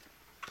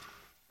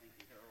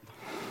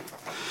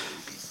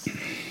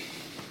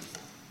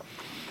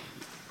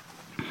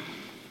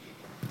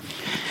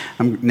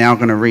I'm now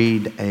going to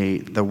read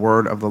the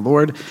word of the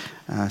Lord.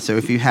 So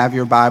if you have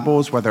your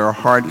Bibles, whether a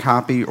hard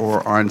copy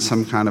or on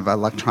some kind of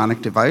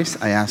electronic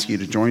device, I ask you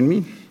to join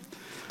me.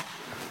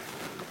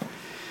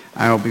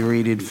 I will be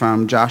reading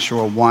from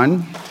Joshua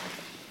 1,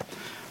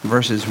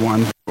 verses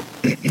 1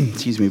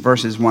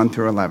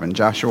 through 11.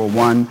 Joshua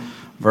 1,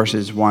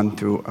 verses 1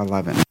 through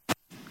 11.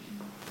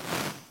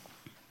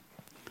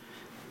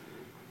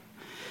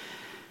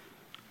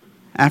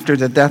 After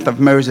the death of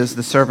Moses,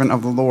 the servant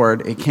of the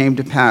Lord, it came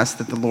to pass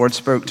that the Lord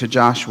spoke to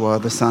Joshua,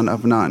 the son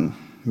of Nun,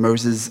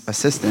 Moses'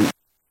 assistant.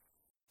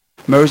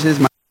 Moses,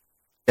 my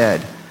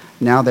dead.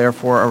 Now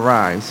therefore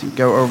arise,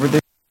 go over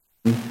the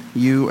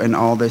you and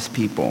all this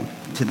people,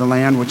 to the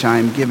land which I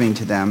am giving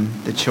to them,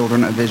 the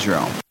children of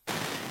Israel.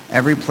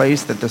 Every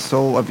place that the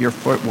sole of your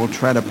foot will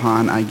tread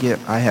upon, I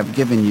have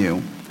given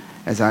you,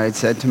 as I had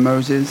said to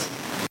Moses,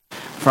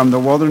 from the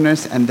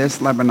wilderness and this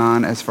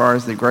Lebanon as far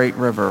as the great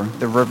river,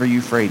 the river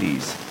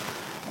Euphrates,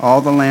 all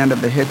the land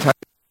of the Hittites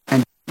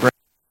and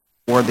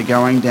toward the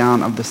going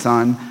down of the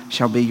sun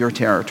shall be your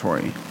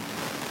territory.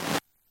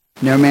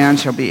 No man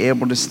shall be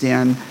able to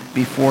stand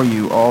before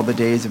you all the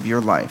days of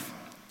your life.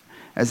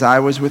 As I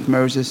was with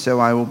Moses,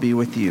 so I will be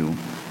with you.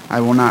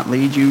 I will not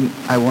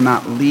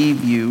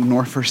leave you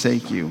nor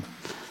forsake you.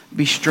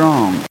 Be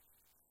strong,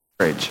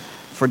 courage.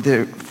 For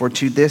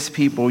to this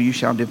people you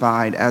shall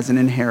divide as an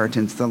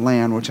inheritance the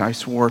land which I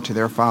swore to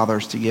their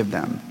fathers to give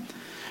them.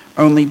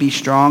 Only be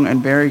strong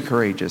and very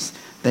courageous,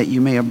 that you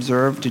may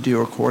observe to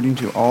do according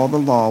to all the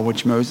law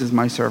which Moses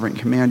my servant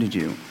commanded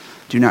you.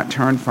 Do not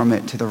turn from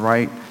it to the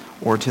right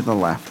or to the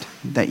left,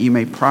 that you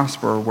may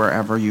prosper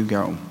wherever you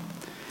go.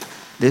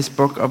 This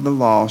book of the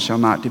law shall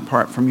not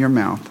depart from your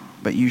mouth,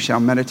 but you shall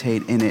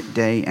meditate in it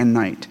day and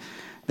night,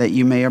 that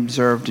you may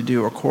observe to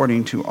do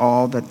according to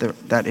all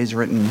that is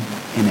written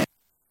in it.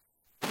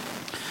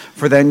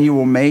 For then you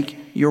will make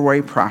your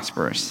way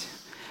prosperous,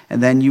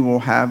 and then you will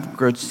have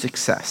good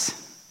success.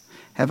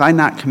 Have I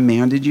not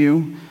commanded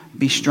you?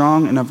 Be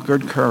strong and of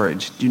good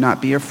courage. Do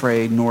not be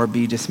afraid, nor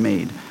be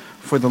dismayed,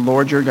 for the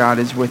Lord your God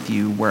is with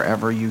you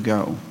wherever you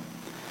go.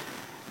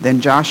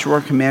 Then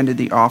Joshua commanded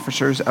the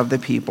officers of the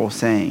people,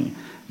 saying,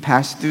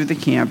 pass through the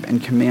camp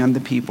and command the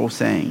people,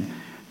 saying,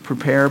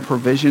 prepare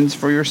provisions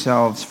for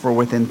yourselves, for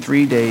within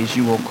 3 days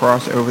you will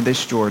cross over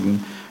this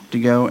Jordan to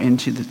go in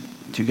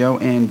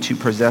to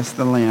possess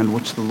the land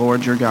which the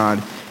Lord your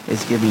God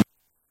is giving you.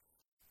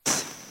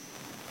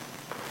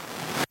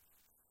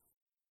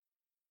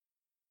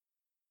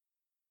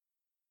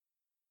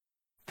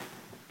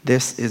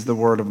 This is the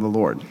word of the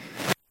Lord.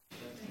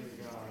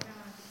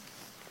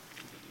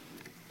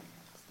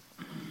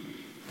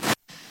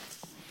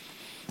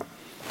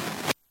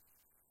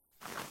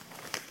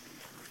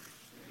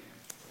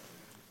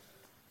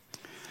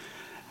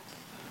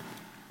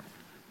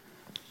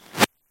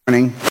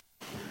 Morning.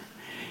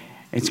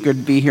 It's good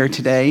to be here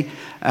today.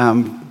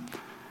 Chad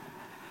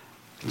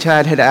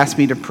had asked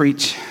me to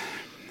preach,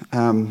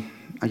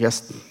 I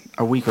guess,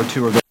 a week or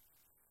two ago.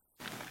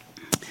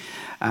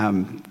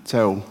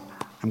 So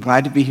I'm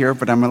glad to be here,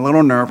 but I'm a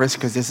little nervous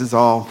because this is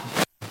all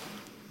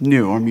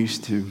new. I'm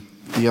used to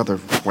the other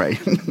way.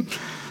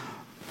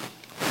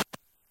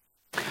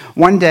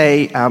 One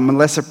day,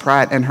 Melissa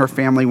Pratt and her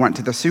family went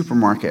to the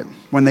supermarket.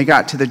 When they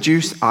got to the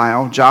juice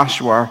aisle,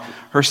 Joshua,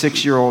 her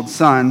 6-year-old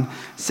son,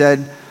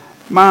 said,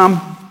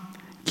 Mom,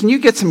 can you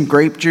get some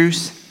grape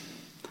juice?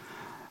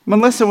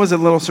 Melissa was a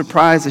little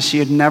surprised as she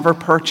had never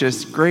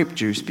purchased grape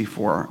juice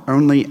before,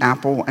 only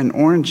apple and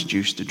orange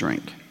juice to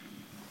drink.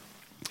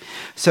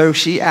 So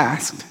she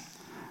asked,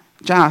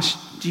 Josh,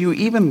 do you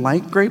even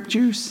like grape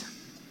juice?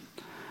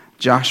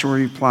 Joshua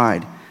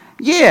replied,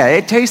 yeah,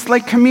 it tastes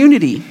like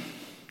community.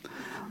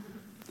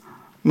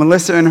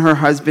 Melissa and her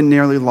husband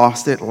nearly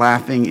lost it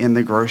laughing in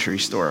the grocery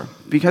store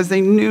because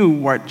they knew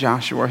what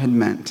Joshua had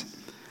meant.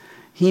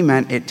 He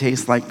meant it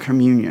tastes like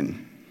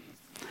communion.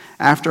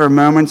 After a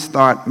moment's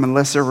thought,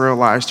 Melissa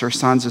realized her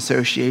son's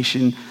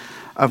association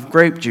of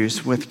grape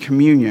juice with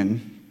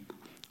communion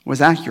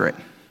was accurate.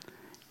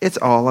 It's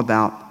all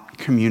about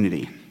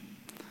community.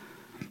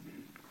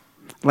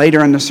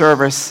 Later in the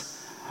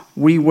service,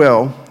 we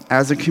will,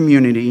 as a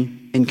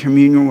community, in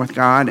communion with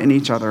God and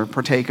each other,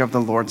 partake of the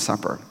Lord's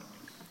Supper,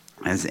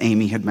 as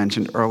Amy had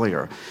mentioned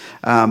earlier.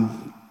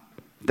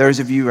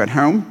 Those of you at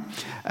home,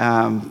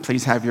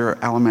 please have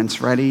your elements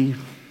ready.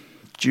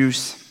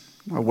 Juice,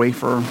 a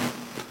wafer,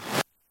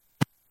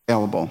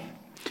 available.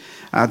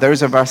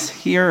 Those of us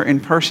here in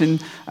person,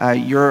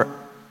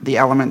 the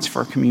elements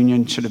for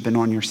communion should have been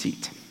on your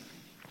seat.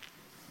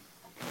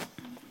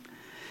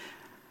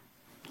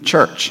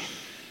 Church,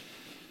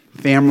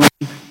 family,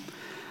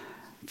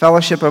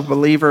 fellowship of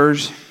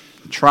believers,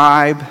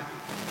 tribe.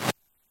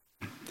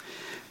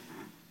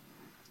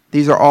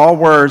 These are all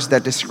words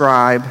that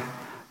describe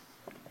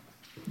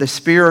the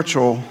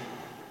spiritual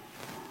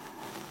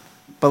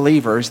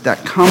believers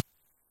that come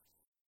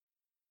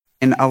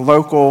in a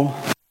local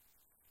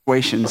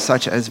situation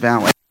such as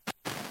Valley.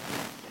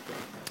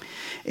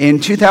 In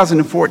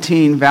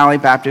 2014, Valley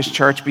Baptist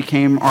Church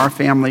became our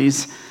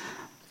family's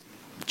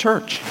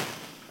church.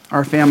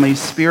 our family's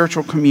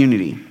spiritual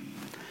community.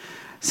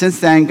 Since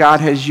then,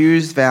 God has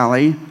used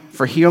Valley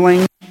for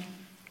healing,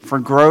 for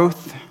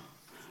growth,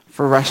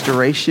 for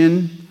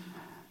restoration,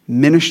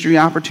 ministry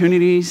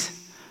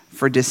opportunities,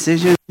 for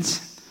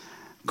decisions.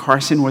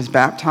 Carson was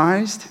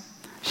baptized.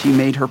 She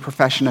made her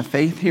profession of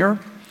faith here.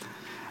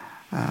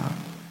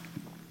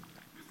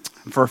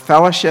 For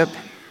fellowship,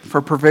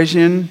 for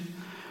provision,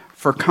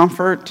 for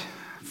comfort,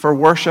 for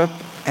worship,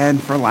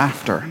 and for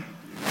laughter.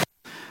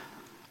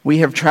 We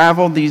have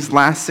traveled these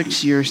last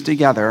 6 years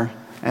together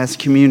as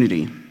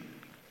community.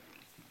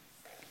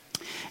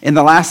 In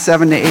the last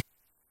 7 to 8 years,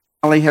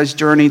 Valley has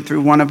journeyed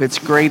through one of its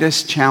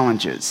greatest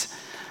challenges.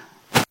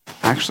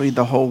 Actually,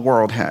 the whole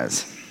world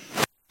has.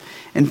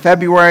 In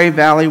February,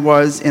 Valley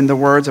was, in the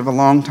words of a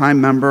longtime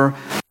member,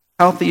 the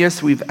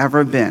healthiest we've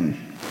ever been.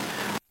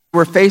 We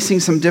were facing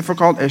some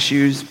difficult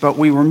issues, but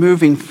we were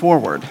moving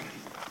forward.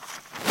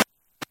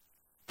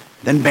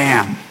 Then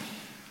bam,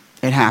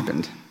 it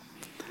happened.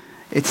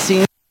 It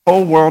seemed the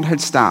whole world had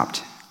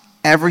stopped.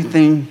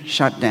 Everything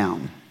shut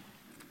down.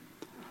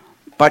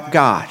 But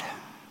God.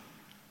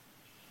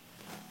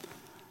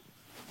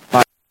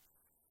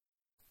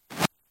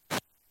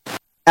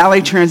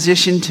 Valley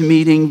transitioned to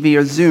meeting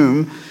via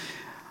Zoom,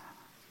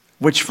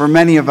 which for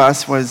many of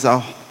us was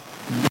a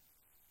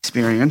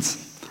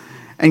experience,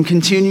 and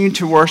continued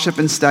to worship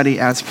and study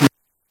as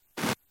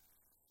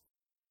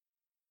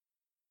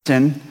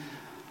community.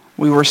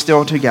 We were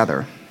still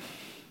together.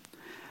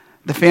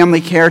 The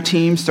family care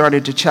team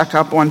started to check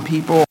up on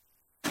people on a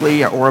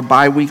weekly or a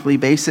bi-weekly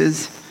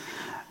basis.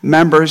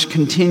 Members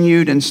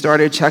continued and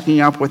started checking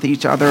up with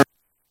each other,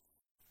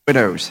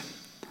 widows.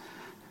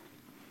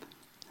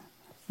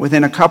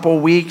 Within a couple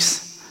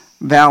weeks,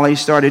 Valley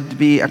started to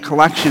be a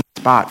collection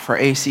spot for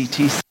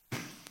ACTC.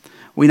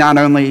 We not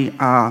only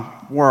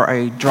were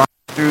a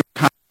drop-through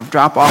kind of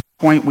drop-off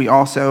point, we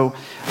also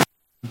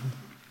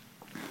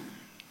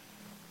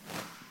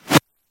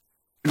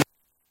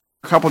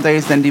a couple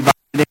days then divided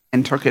it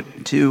and took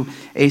it to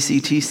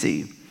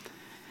ACTC.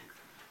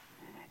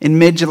 In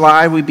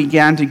mid-July, we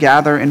began to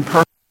gather in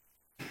person,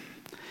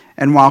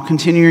 and while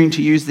continuing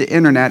to use the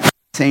internet at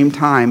the same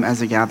time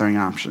as a gathering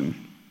option.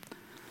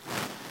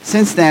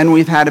 Since then,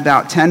 we've had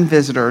about 10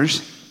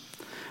 visitors.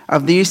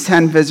 Of these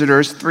 10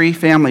 visitors, 3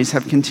 families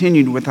have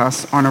continued with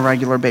us on a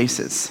regular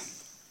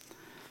basis.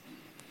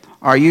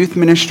 Our youth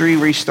ministry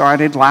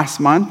restarted last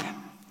month,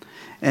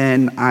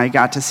 and I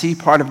got to see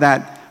part of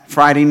that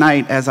Friday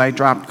night as I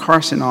dropped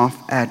Carson off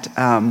at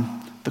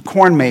the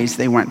corn maze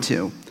they went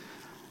to.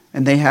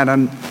 And they had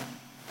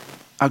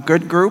a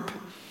good group,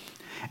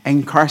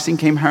 and Carson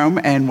came home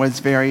and was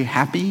very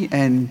happy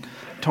and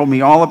told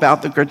me all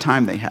about the good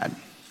time they had.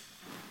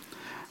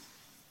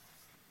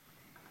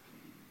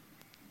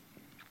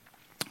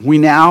 We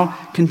now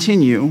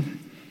continue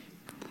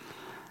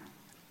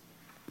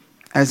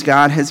as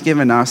God has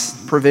given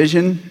us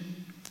provision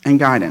and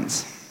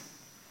guidance.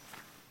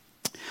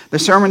 The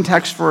sermon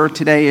text for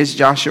today is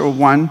Joshua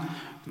 1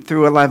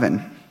 through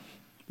 11,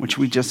 which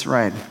we just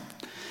read.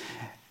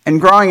 And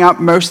growing up,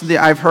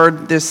 I've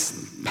heard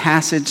this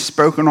passage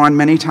spoken on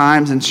many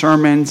times in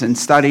sermons and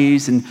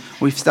studies, and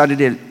we've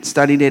studied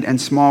it in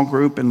small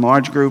group and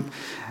large group.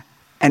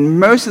 And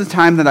most of the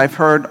time that I've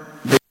heard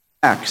the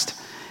text,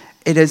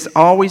 it has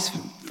always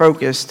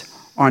focused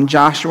on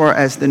Joshua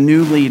as the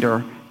new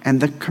leader and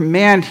the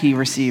command he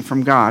received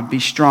from God, be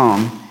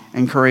strong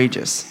and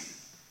courageous,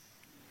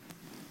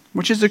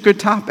 which is a good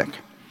topic.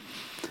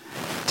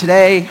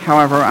 Today,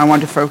 however, I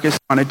want to focus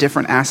on a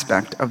different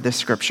aspect of this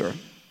scripture.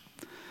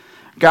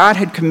 God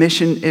had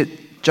commissioned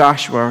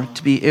Joshua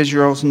to be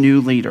Israel's new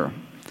leader.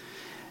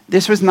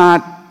 This was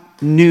not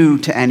new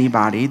to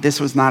anybody. This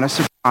was not a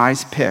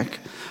surprise pick,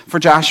 for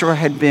Joshua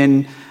had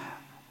been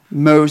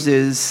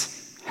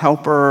Moses'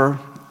 helper,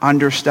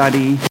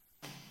 understudy,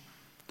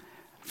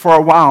 for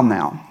a while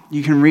now.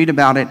 You can read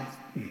about it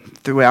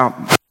throughout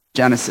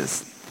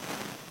Genesis.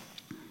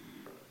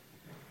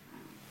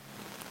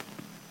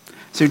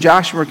 So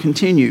Joshua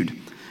continued.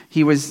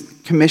 He was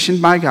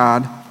commissioned by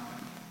God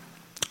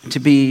to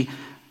be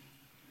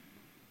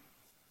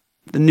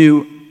the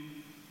new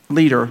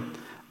leader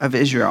of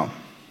Israel.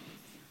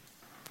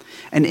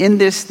 And in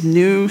this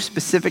new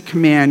specific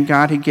command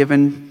God had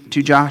given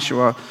to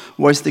Joshua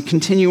was the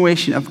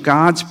continuation of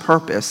God's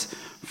purpose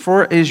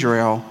for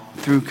Israel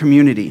through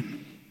community.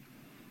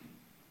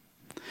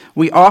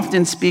 We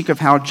often speak of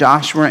how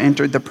Joshua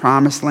entered the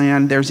promised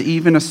land. There's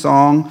even a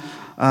song,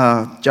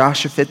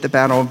 Joshua fit the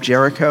battle of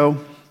Jericho,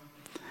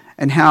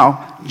 and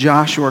how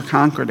Joshua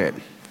conquered it.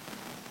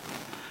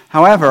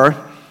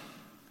 However,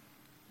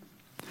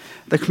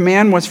 the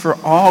command was for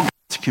all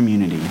God's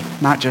community,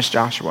 not just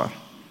Joshua.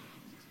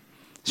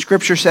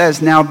 Scripture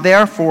says, now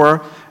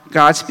therefore,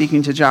 God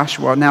speaking to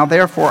Joshua, now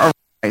therefore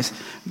arise,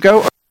 go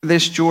over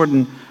this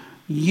Jordan,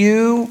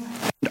 you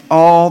and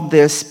all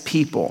this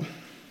people,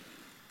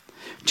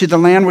 to the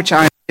land which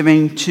I am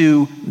giving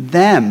to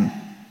them,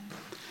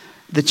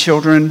 the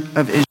children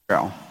of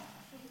Israel.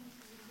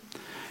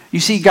 You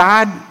see,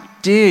 God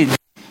did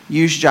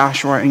use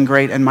Joshua in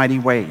great and mighty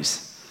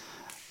ways.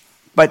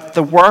 But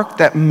the work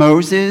that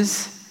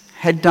Moses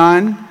had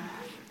done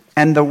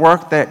and the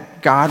work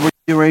that God was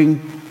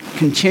doing,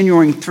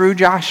 continuing through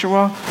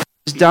Joshua,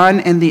 was done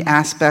in the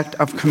aspect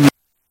of community.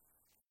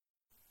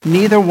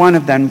 Neither one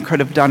of them could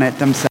have done it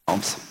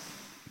themselves.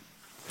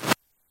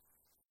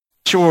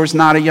 Joshua was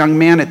not a young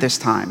man at this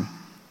time.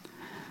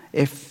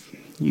 If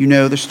you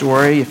know the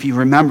story, if you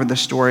remember the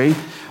story,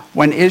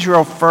 when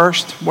Israel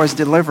first was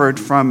delivered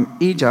from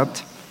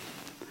Egypt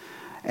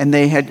and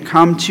they had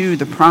come to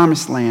the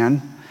promised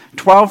land,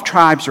 12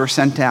 tribes were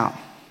sent out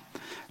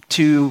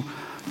to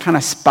kind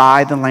of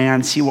spy the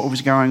land, see what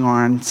was going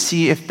on,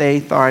 see if they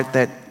thought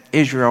that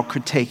Israel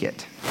could take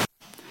it.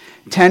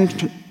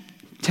 10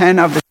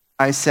 of the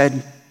guys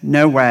said,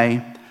 no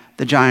way,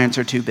 the giants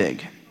are too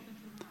big.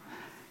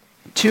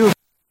 2 of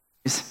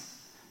the guys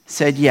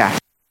said, yes,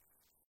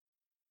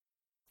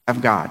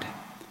 of God.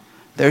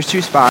 Those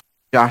 2 spies,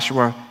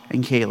 Joshua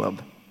and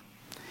Caleb.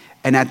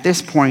 And at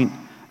this point,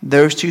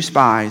 those 2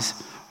 spies,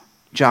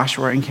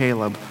 Joshua and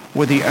Caleb,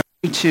 were the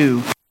only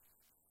 2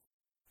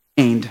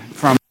 gained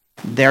from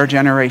their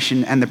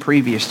generation and the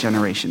previous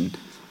generation.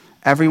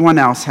 Everyone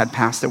else had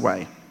passed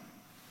away.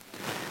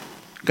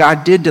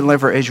 God did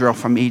deliver Israel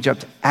from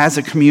Egypt as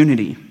a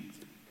community.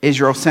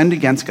 Israel sinned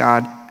against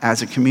God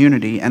as a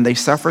community, and they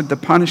suffered the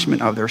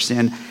punishment of their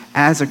sin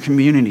as a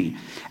community.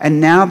 And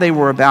now they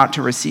were about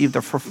to receive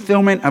the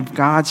fulfillment of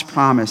God's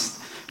promise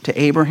to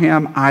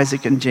Abraham,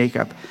 Isaac, and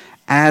Jacob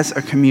as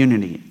a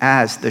community,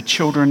 as the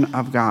children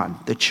of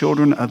God, the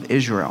children of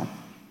Israel.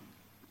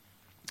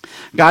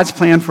 God's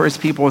plan for his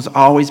people has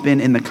always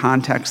been in the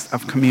context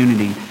of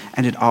community,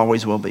 and it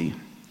always will be.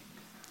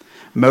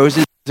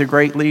 Moses was a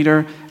great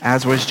leader,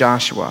 as was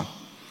Joshua.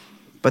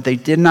 But they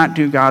did not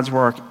do God's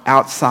work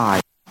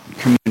outside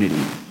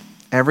community.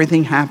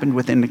 Everything happened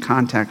within the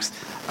context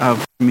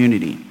of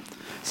community.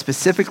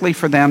 Specifically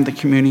for them, the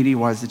community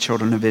was the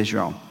children of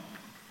Israel.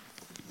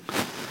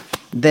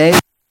 They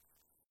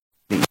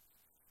were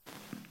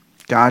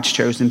God's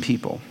chosen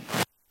people.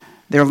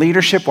 Their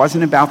leadership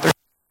wasn't about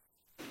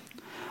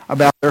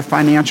their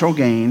financial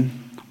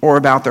gain or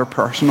about their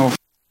personal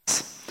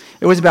gains.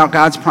 It was about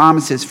God's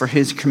promises for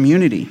his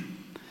community.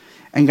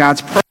 And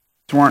God's purposes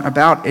weren't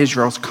about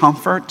Israel's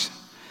comfort,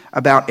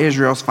 about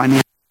Israel's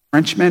financial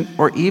enrichment,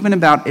 or even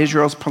about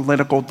Israel's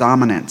political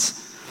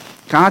dominance.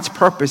 God's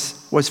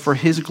purpose was for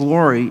his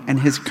glory and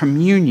his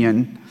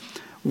communion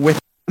with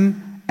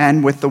him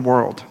and with the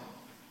world.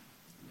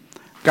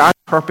 God's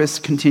purpose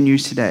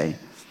continues today.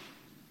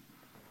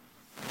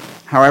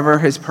 However,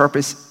 his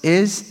purpose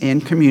is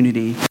in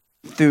community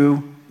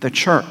through the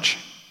church.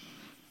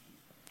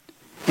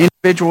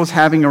 Individuals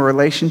having a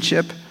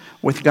relationship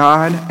with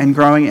God and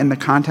growing in the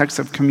context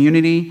of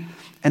community,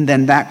 and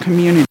then that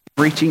community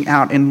reaching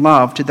out in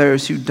love to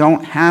those who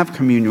don't have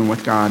communion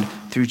with God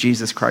through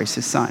Jesus Christ,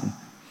 his Son.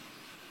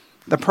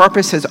 The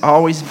purpose has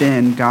always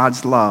been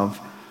God's love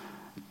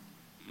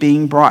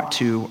being brought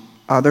to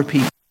other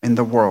people in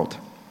the world.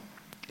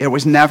 It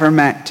was never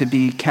meant to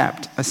be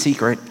kept a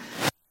secret.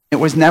 It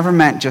was never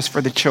meant just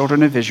for the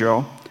children of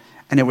Israel,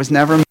 and it was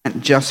never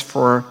meant just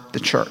for the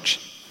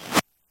church.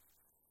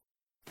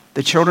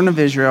 The children of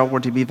Israel were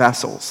to be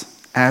vessels,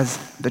 as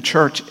the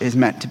church is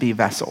meant to be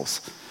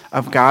vessels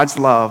of God's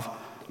love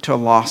to a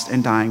lost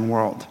and dying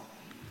world.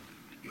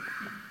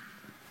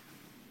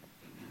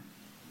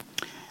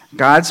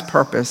 God's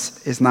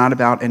purpose is not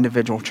about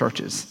individual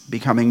churches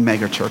becoming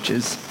mega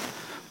churches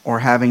or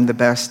having the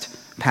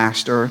best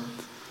pastor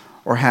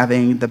or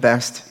having the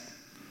best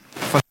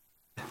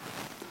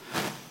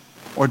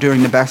or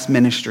doing the best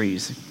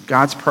ministries.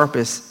 God's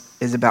purpose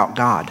is about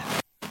God.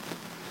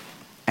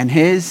 And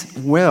his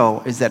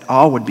will is that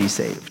all would be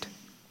saved.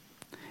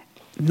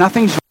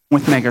 Nothing's wrong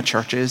with mega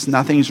churches.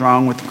 Nothing's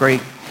wrong with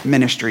great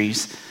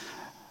ministries.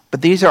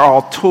 But these are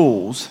all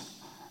tools.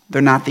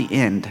 They're not the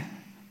end.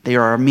 They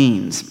are a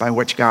means by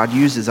which God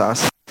uses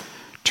us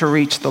to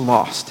reach the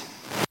lost.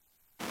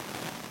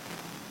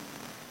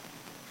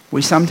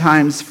 We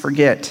sometimes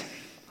forget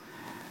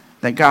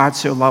that God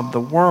so loved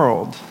the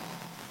world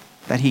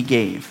that he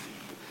gave.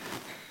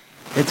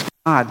 It's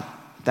God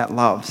that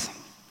loves.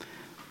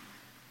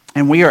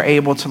 And we are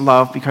able to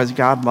love because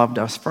God loved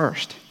us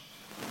first.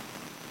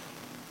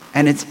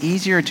 And it's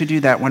easier to do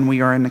that when we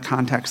are in the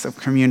context of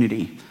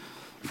community,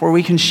 for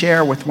we can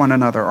share with one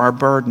another our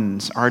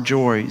burdens, our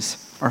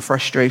joys, our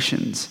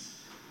frustrations.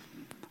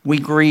 We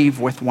grieve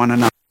with one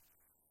another.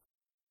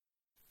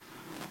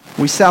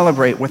 We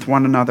celebrate with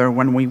one another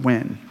when we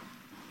win.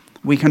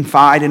 We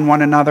confide in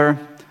one another.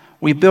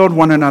 We build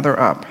one another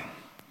up.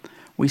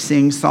 We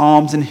sing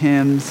psalms and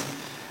hymns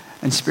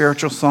and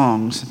spiritual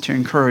songs to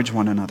encourage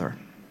one another.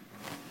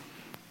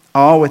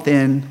 All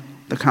within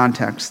the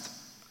context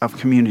of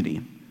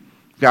community.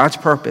 God's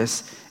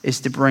purpose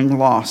is to bring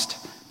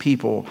lost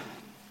people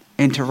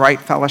into right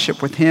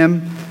fellowship with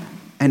him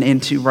and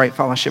into right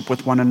fellowship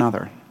with one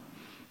another.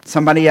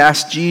 Somebody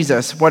asked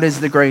Jesus, what is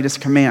the greatest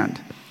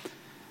command?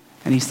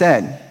 And he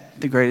said,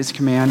 the greatest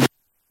command is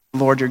the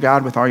Lord your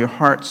God with all your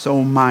heart,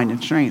 soul, mind,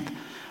 and strength.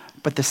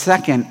 But the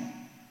second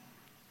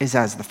is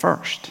as the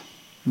first.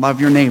 Love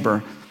your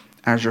neighbor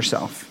as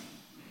yourself.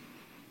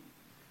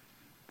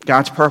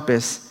 God's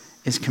purpose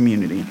is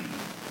community.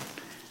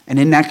 And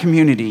in that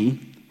community,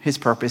 his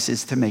purpose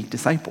is to make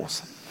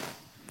disciples.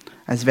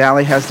 As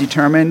Valley has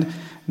determined,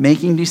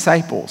 making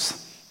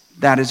disciples,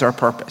 that is our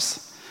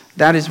purpose.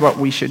 That is what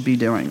we should be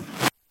doing.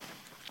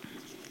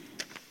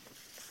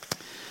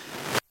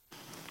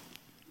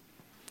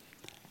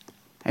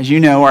 As you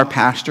know, our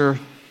pastor,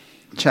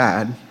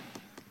 Chad,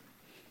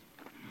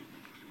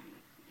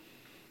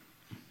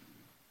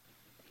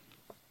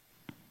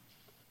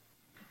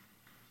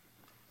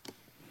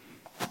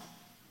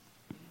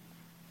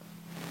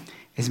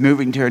 is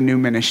moving to a new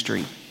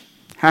ministry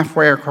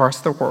halfway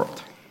across the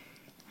world.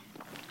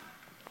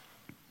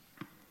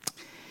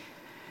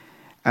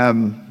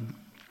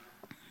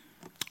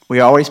 We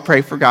always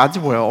pray for God's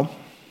will,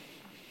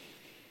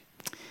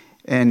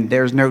 and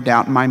there's no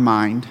doubt in my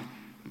mind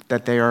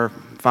that they are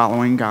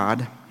following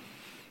God.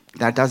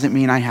 That doesn't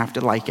mean I have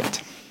to like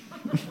it.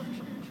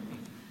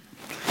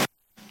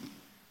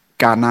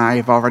 God and I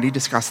have already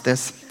discussed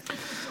this.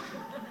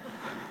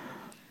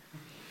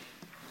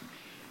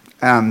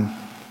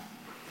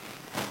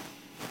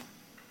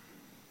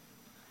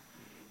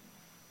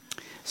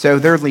 So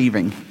they're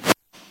leaving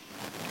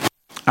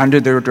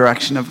under the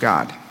direction of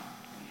God.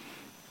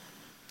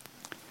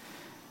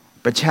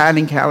 But Chad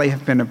and Callie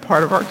have been a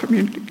part of our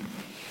community.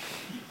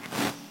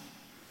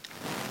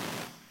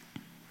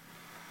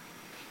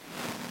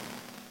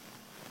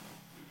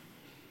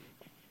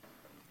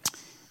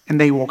 And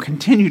they will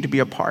continue to be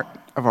a part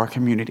of our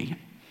community.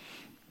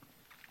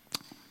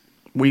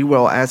 We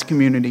will, as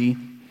community,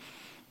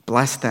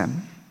 bless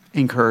them,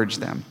 encourage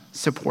them,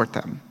 support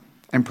them,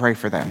 and pray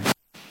for them.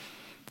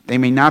 They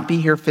may not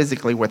be here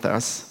physically with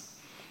us,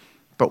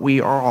 but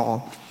we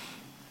are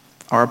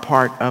a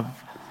part of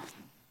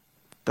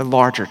the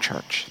larger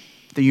church,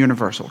 the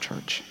universal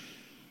church,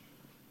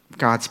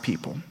 God's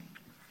people.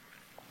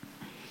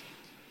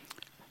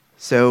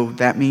 So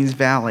that means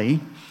Valley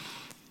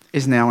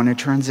is now in a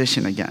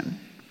transition again.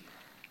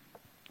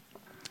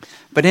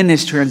 But in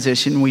this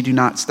transition, we do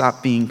not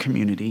stop being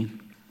community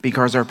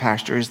because our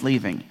pastor is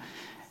leaving.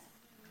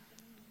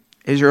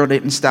 Israel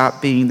didn't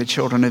stop being the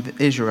children of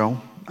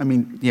Israel.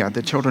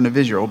 The children of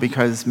Israel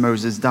because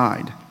Moses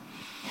died.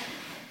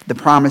 The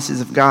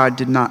promises of God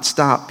did not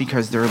stop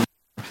because their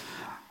leader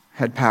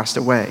had passed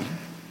away.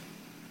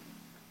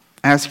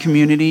 As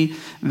community,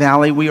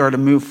 Valley, we are to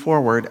move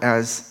forward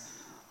as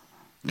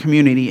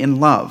community in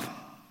love,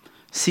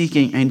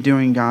 seeking and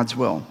doing God's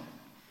will.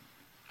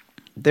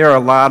 There are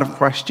a lot of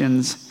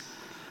questions,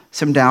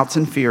 some doubts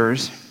and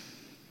fears.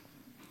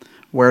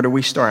 Where do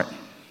we start?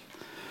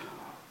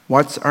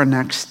 What's our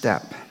next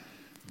step?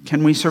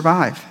 Can we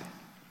survive?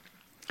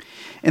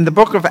 In the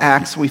book of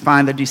Acts, we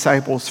find the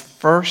disciples'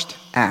 first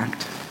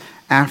act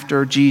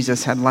after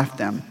Jesus had left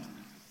them.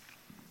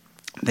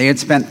 They had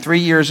spent 3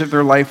 years of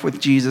their life with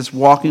Jesus,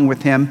 walking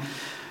with him,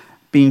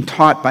 being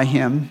taught by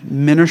him,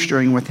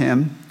 ministering with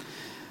him,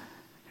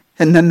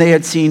 and then they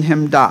had seen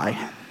him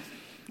die.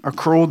 A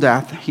cruel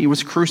death. He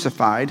was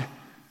crucified.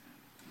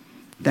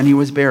 Then he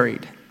was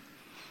buried.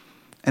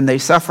 And they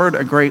suffered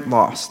a great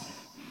loss.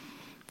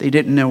 They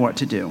didn't know what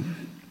to do.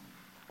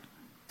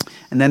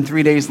 And then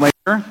 3 days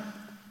later,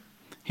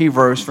 he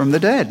rose from the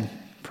dead.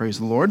 Praise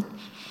the Lord.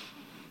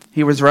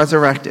 He was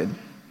resurrected.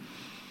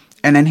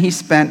 And then he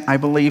spent, I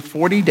believe,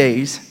 40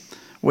 days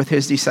with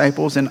his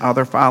disciples and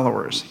other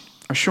followers,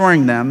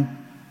 assuring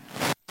them,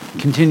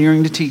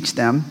 continuing to teach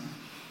them,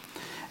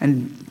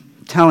 and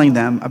telling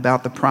them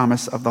about the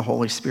promise of the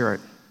Holy Spirit.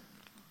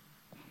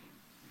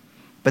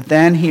 But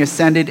then he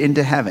ascended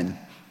into heaven.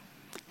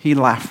 He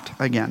left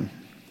again.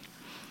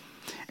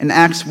 In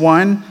Acts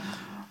 1,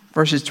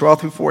 verses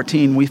 12 through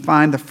 14, we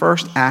find the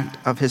first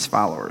act of his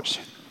followers.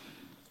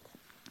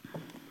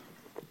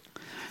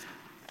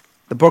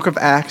 The book of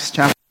Acts,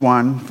 chapter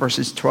 1,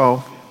 verses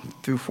 12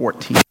 through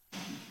 14.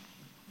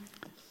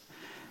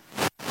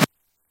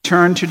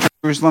 Returned to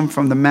Jerusalem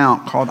from the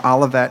mount called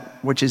Olivet,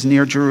 which is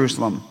near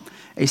Jerusalem,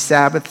 a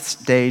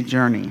Sabbath day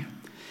journey.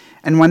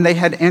 And when they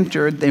had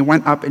entered, they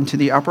went up into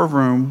the upper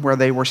room where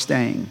they were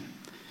staying.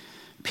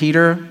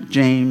 Peter,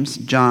 James,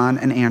 John,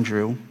 and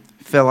Andrew,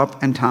 Philip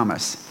and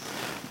Thomas,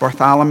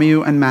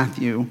 Bartholomew and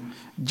Matthew,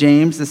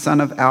 James the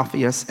son of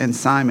Alphaeus and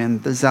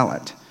Simon the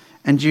Zealot,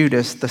 and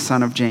Judas the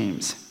son of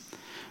James.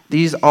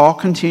 These all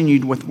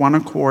continued with one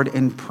accord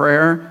in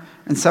prayer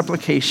and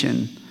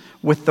supplication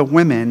with the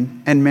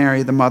women and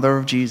Mary, the mother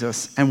of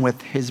Jesus, and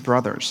with his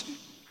brothers.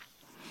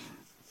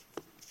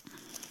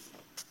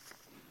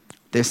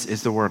 This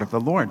is the word of the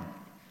Lord.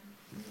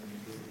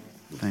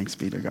 Thanks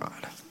be to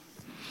God.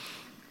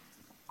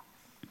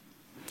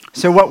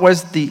 So what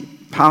was the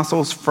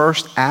apostles'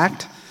 first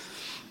act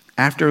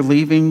after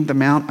leaving the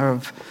mount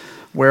of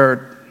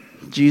where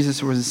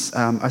Jesus was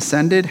had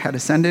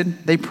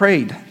ascended? They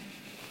prayed.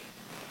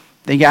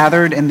 They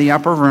gathered in the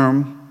upper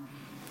room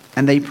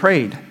and they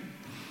prayed.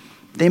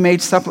 They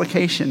made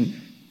supplication,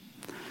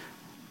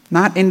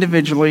 not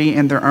individually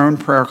in their own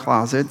prayer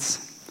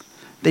closets.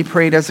 They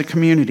prayed as a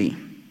community.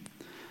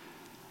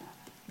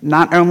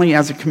 not only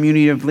as a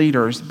community of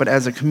leaders, but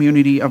as a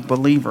community of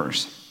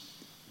believers.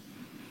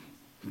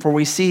 For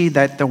we see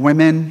that the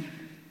women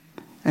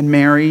and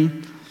Mary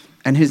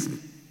and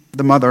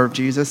the mother of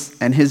Jesus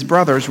and his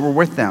brothers were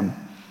with them.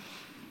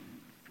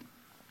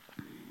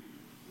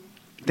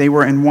 They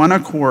were in one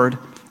accord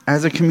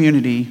as a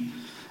community,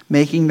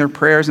 making their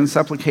prayers and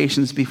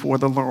supplications before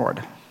the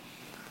Lord.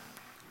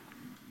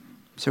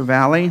 So,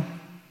 Valley,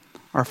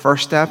 our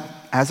first step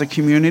as a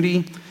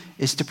community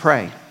is to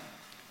pray.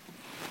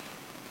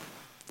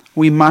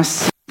 We must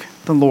seek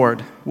the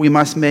Lord. We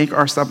must make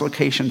our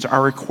supplications,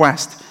 our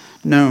request,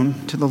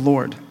 known to the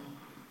Lord.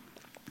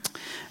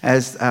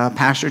 As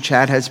Pastor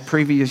Chad has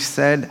previously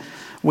said,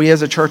 we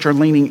as a church are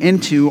leaning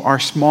into our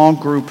small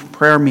group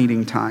prayer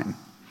meeting time.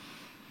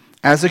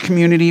 As a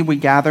community, we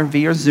gather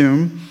via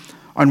Zoom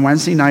on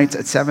Wednesday nights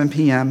at 7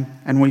 p.m.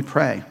 and we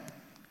pray.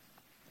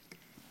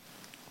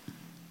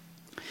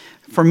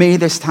 For me,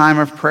 this time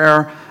of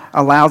prayer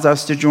allows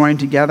us to join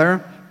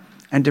together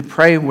and to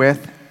pray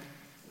with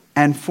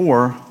and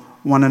for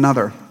one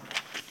another.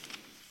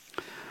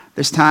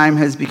 This time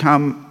has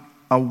become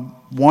a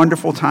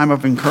wonderful time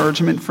of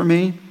encouragement for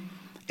me.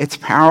 It's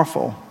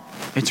powerful,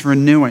 it's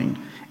renewing,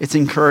 it's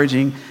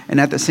encouraging, and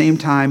at the same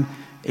time,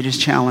 it is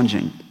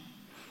challenging.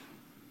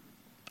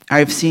 I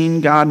have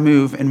seen God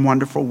move in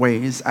wonderful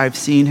ways. I have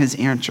seen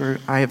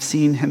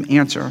him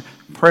answer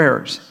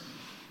prayers.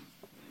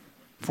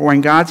 For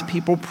when God's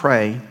people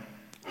pray,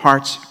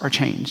 hearts are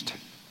changed.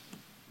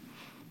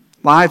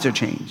 Lives are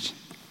changed.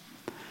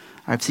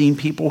 I've seen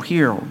people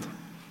healed.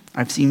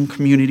 I've seen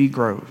community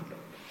grow.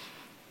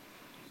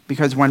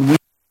 Because when we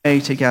pray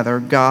together,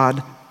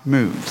 God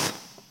moves.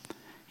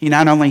 He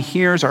not only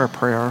hears our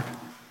prayer,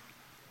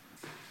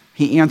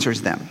 he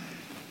answers them.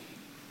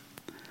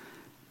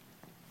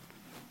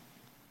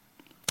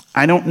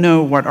 I don't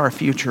know what our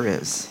future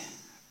is.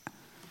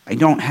 I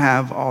don't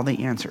have all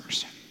the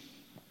answers.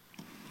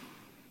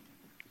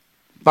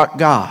 But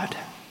God.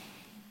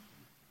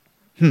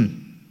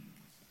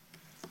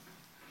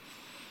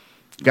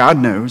 God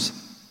knows.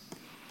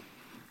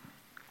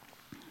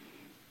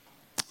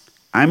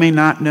 I may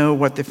not know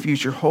what the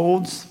future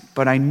holds,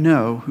 but I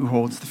know who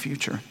holds the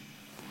future.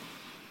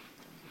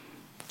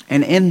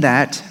 And in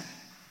that,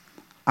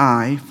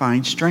 I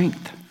find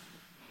strength.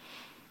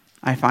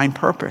 I find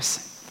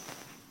purpose.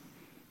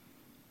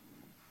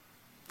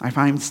 I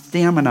find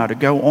stamina to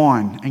go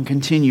on and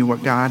continue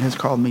what God has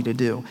called me to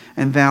do.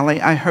 And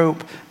Valley, I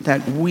hope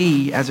that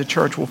we as a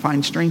church will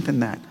find strength in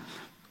that.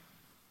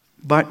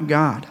 But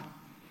God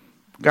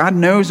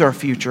knows our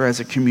future as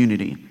a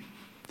community.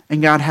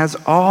 And God has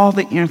all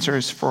the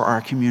answers for our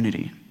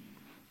community.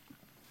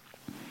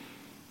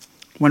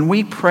 When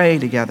we pray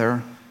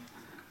together,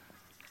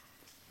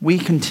 we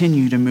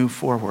continue to move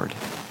forward.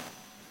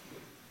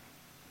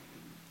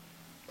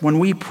 When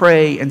we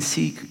pray and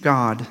seek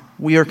God,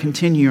 we are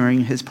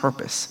continuing his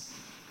purpose.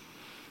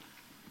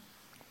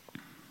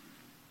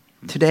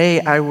 Today,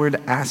 I would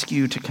ask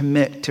you to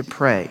commit to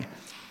pray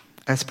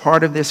as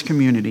part of this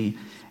community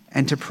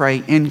and to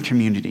pray in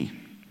community,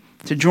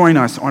 to join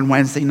us on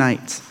Wednesday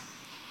nights.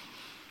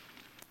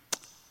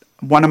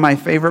 One of my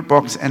favorite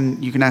books,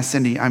 and you can ask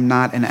Cindy, I'm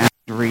not an avid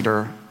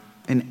reader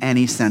in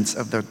any sense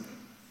of the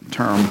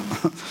term.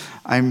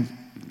 I'm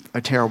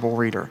a terrible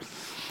reader.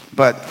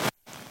 But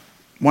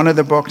one of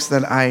the books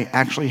that I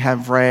actually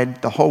have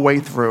read the whole way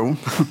through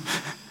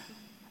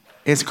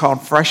is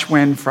called Fresh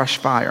Wind, Fresh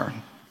Fire.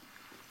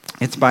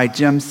 It's by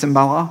Jim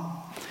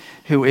Cimbala,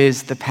 who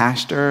is the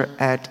pastor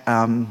at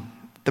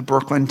the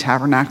Brooklyn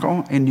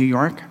Tabernacle in New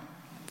York.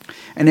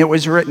 And it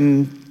was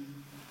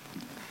written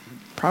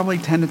probably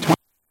 10 to 20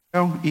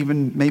 years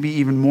ago, maybe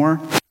even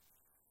more.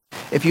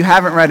 If you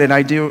haven't read it,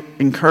 I do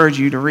encourage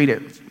you to read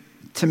it.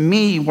 To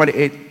me, what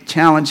it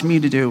challenged me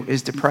to do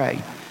is to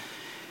pray.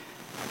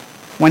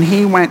 When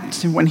he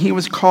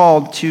was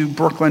called to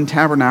Brooklyn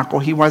Tabernacle,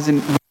 he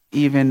wasn't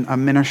even a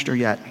minister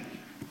yet.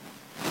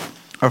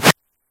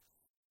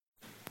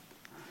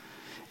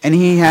 And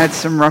he had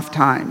some rough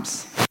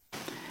times.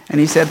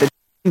 And he said the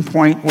turning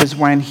point was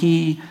when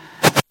he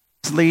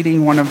was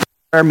leading one of the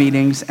prayer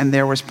meetings, and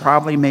there was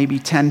probably maybe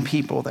 10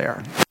 people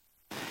there.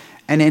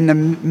 And in the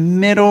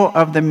middle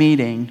of the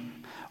meeting,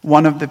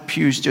 one of the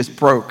pews just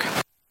broke.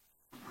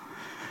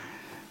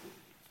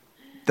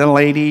 The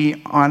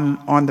lady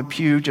on the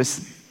pew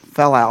just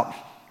fell out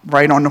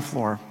right on the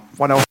floor.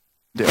 What else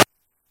do?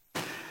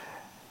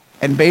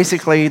 And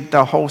basically,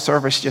 the whole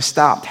service just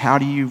stopped. How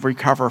do you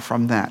recover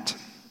from that?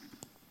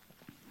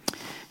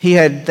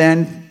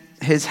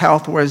 His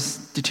health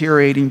was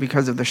deteriorating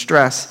because of the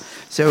stress.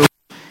 So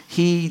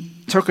he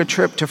took a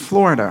trip to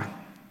Florida,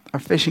 a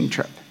fishing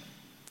trip.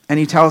 And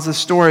he tells the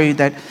story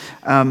that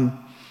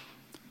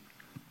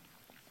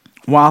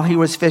while he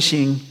was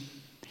fishing,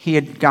 he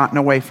had gotten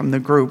away from the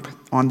group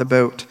on the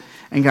boat,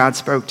 and God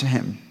spoke to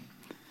him.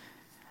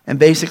 And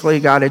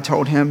basically, God had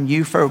told him,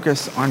 you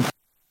focus on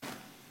prayer.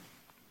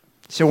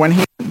 So when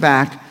he went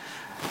back,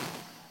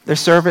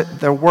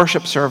 the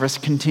worship service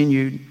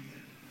continued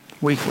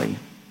weekly.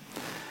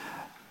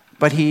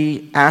 But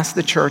he asked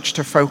the church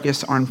to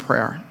focus on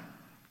prayer.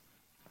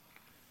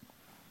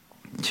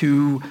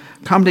 to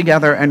come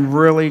together and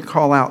really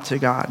call out to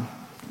God,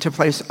 to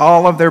place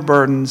all of their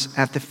burdens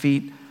at the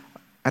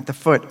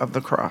foot of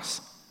the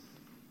cross.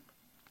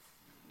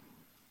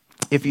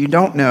 If you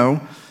don't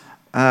know,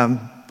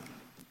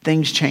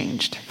 things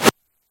changed.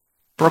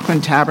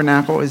 Brooklyn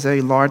Tabernacle is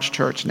a large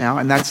church now,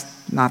 and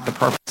that's not the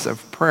purpose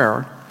of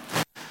prayer.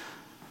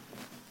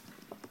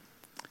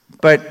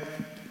 But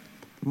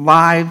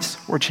lives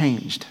were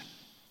changed,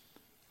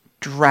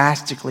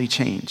 drastically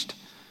changed.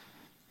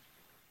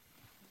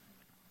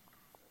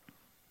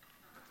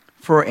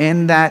 For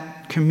in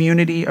that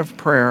community of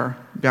prayer,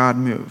 God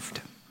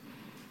moved.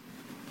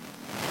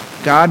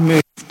 God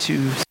moved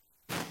to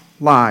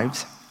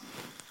lives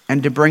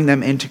and to bring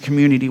them into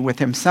community with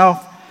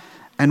himself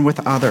and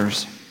with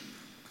others.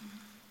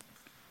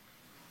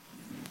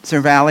 So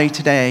Valley,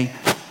 today,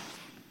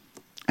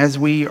 as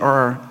we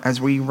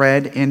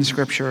read in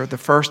Scripture, the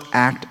first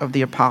act of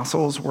the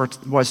apostles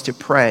was to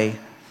pray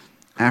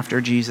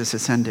after Jesus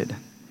ascended.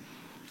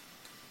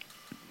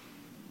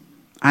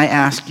 I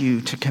ask you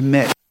to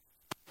commit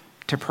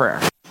to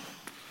prayer.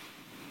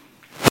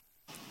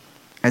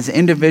 As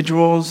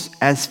individuals,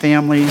 as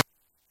families,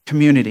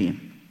 community,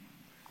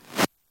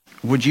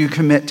 would you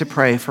commit to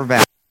pray for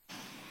Valley?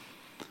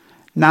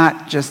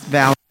 Not just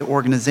Valley, the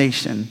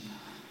organization,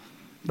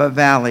 but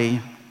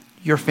Valley,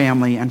 your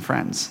family and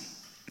friends.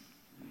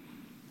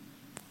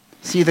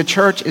 See, the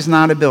church is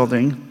not a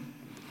building.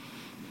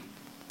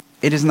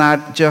 It is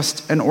not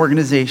just an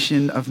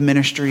organization of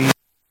ministry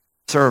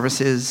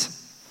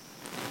services.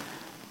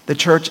 The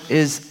church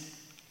is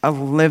a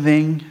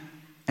living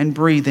and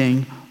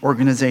breathing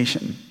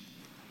organization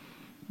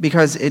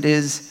because it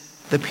is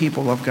the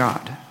people of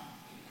God.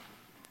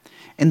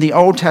 In the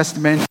Old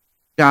Testament,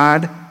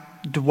 God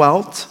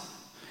dwelt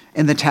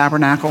in the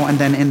tabernacle and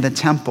then in the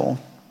temple,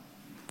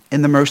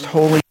 in the most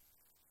holy.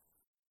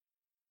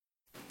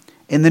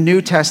 In the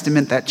New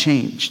Testament, that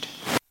changed.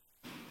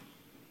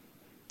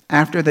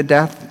 After the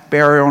death,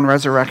 burial, and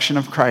resurrection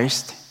of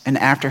Christ, and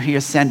after he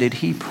ascended,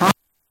 he promised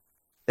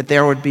that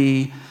there would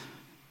be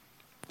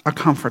a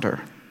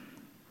comforter.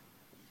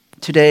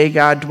 Today,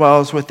 God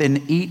dwells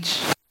within each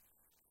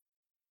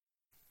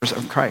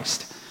of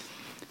Christ.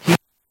 He is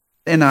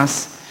in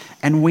us,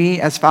 and we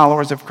as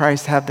followers of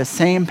Christ have the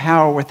same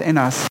power within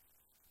us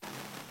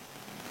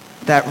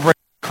that raised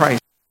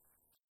Christ.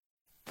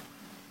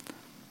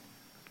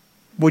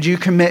 Would you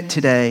commit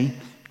today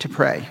to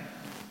pray?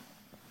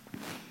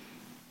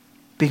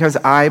 Because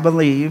I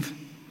believe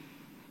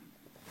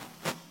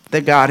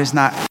that God is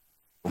not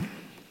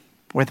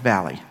with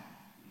Valley.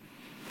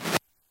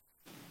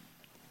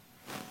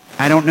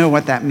 I don't know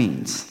what that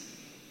means.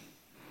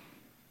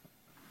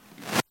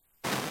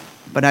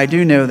 But I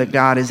do know that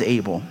God is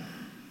able.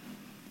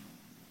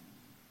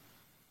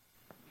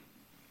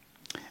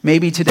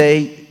 Maybe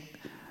today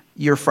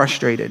you're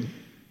frustrated.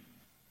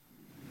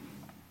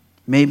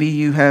 Maybe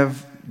you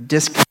have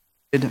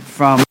disconnected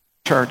from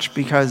church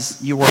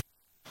because you were,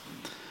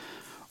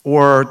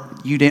 or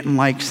you didn't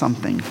like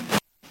something.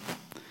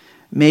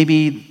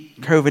 Maybe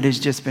COVID has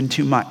just been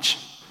too much.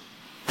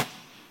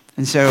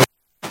 And so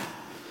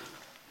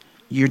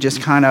you're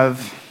just kind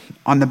of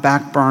on the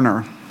back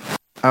burner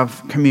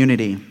of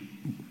community.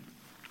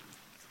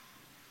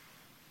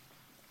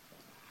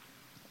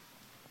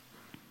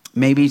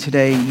 Maybe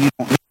today you don't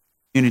know what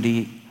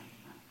community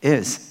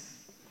is.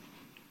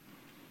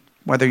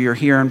 Whether you're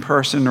here in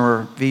person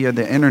or via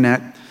the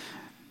internet,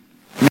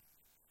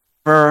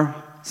 never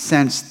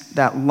sensed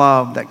that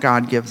love that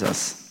God gives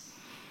us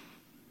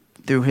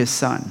through his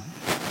Son.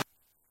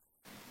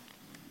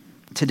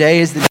 Today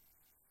is the day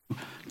to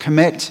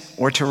commit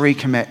or to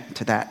recommit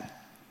to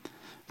that.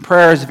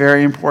 Prayer is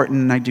very important,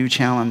 and I do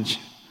challenge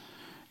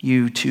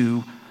you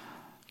to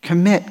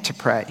commit to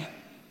pray.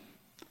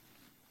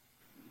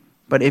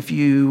 But if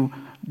you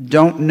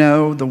don't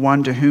know the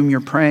one to whom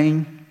you're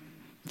praying,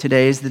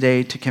 today is the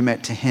day to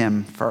commit to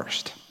him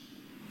first.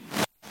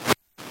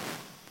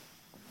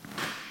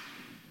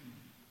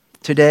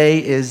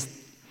 Today is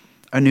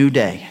a new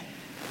day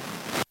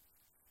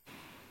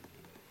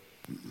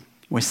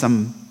with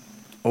some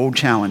old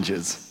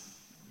challenges.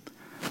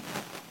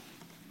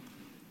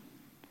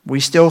 We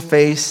still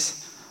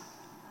face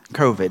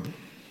COVID.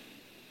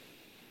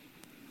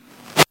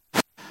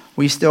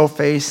 We still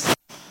face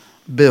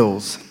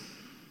bills,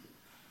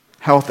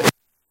 health,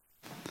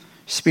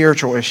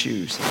 spiritual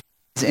issues,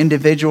 as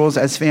individuals,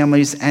 as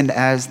families, and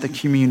as the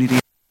community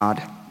of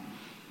God.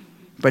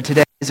 But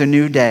today is a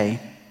new day,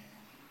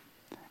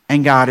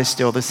 and God is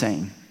still the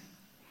same.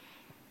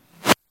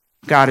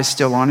 God is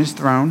still on his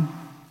throne.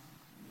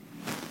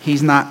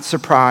 He's not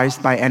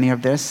surprised by any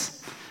of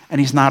this, and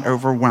he's not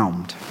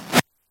overwhelmed.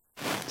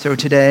 So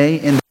today,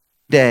 in the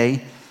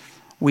day,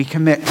 we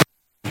recommit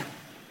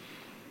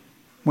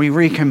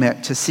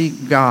to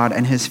seek God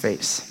and his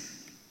face.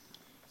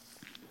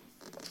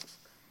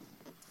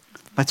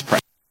 Let's pray.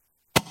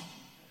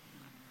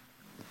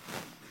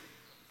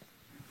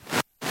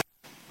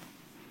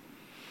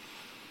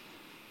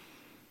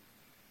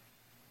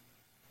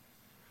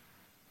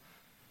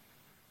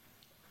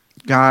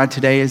 God,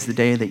 today is the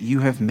day that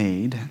you have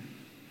made.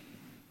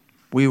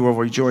 We will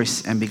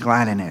rejoice and be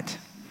glad in it.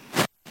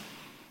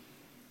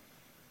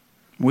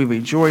 We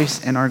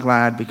rejoice and are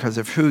glad because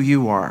of who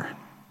you are.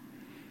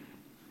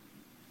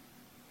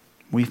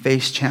 We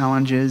face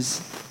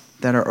challenges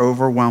that are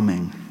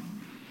overwhelming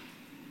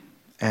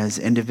as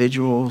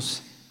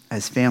individuals,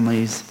 as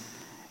families,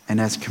 and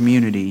as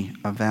community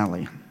of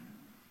Valley.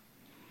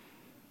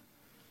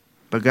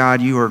 But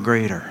God, you are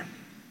greater.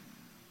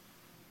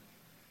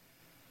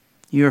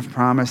 You have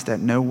promised that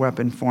no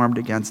weapon formed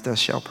against us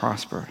shall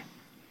prosper.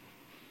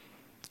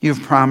 You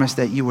have promised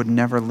that you would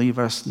never leave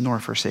us nor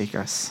forsake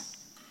us.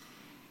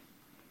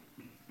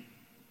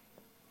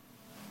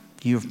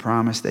 You have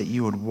promised that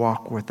you would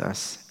walk with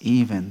us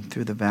even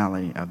through the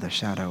valley of the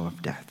shadow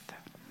of death.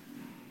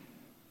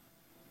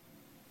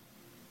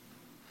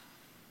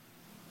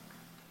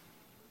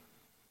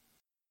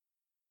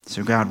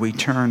 So God, we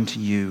turn to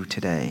you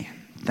today,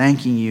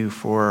 thanking you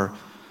for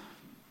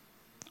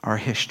our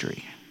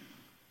history,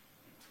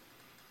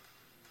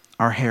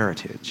 our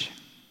heritage.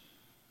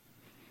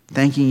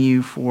 Thanking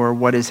you for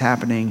what is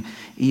happening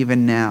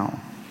even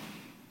now,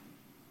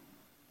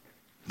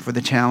 for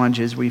the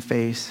challenges we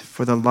face,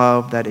 for the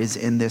love that is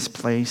in this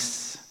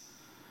place,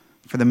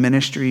 for the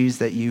ministries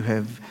that you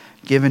have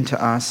given to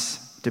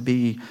us to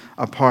be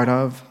a part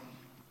of.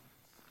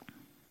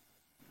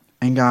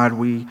 And God,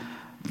 we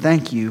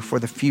thank you for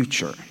the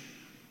future.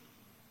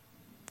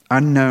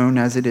 Unknown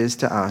as it is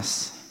to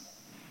us,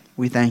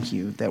 we thank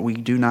you that we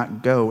do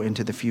not go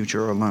into the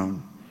future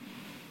alone.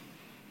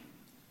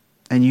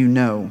 And you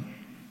know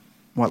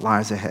what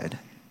lies ahead.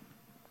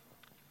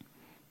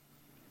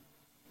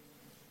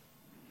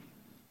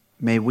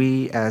 May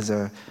we as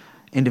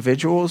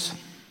individuals,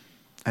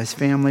 as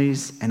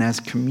families, and as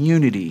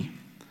community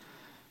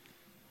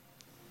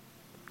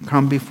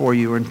come before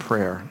you in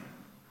prayer,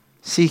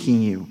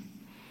 seeking you,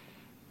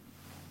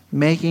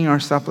 making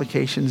our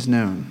supplications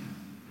known,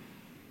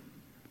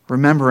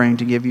 remembering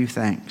to give you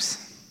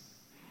thanks.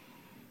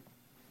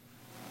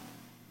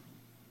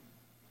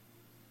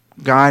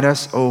 Guide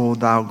us, O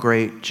thou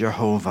great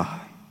Jehovah,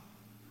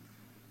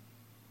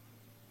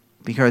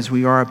 because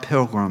we are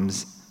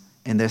pilgrims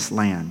in this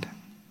land.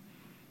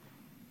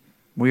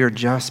 We are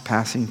just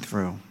passing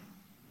through,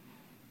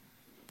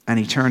 and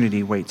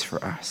eternity waits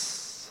for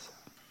us.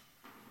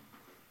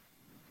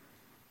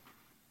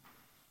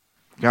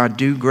 God,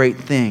 do great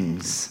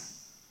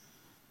things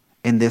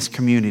in this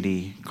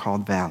community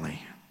called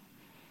Valley.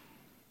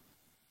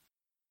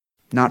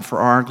 Not for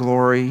our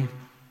glory,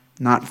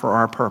 not for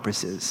our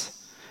purposes,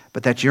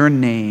 but that your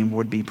name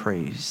would be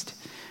praised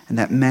and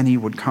that many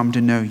would come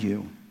to know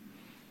you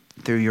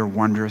through your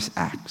wondrous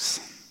acts.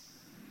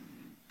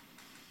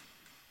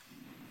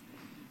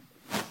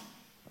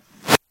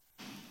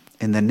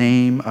 In the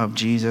name of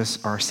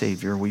Jesus, our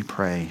Savior, we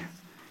pray.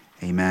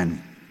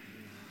 Amen.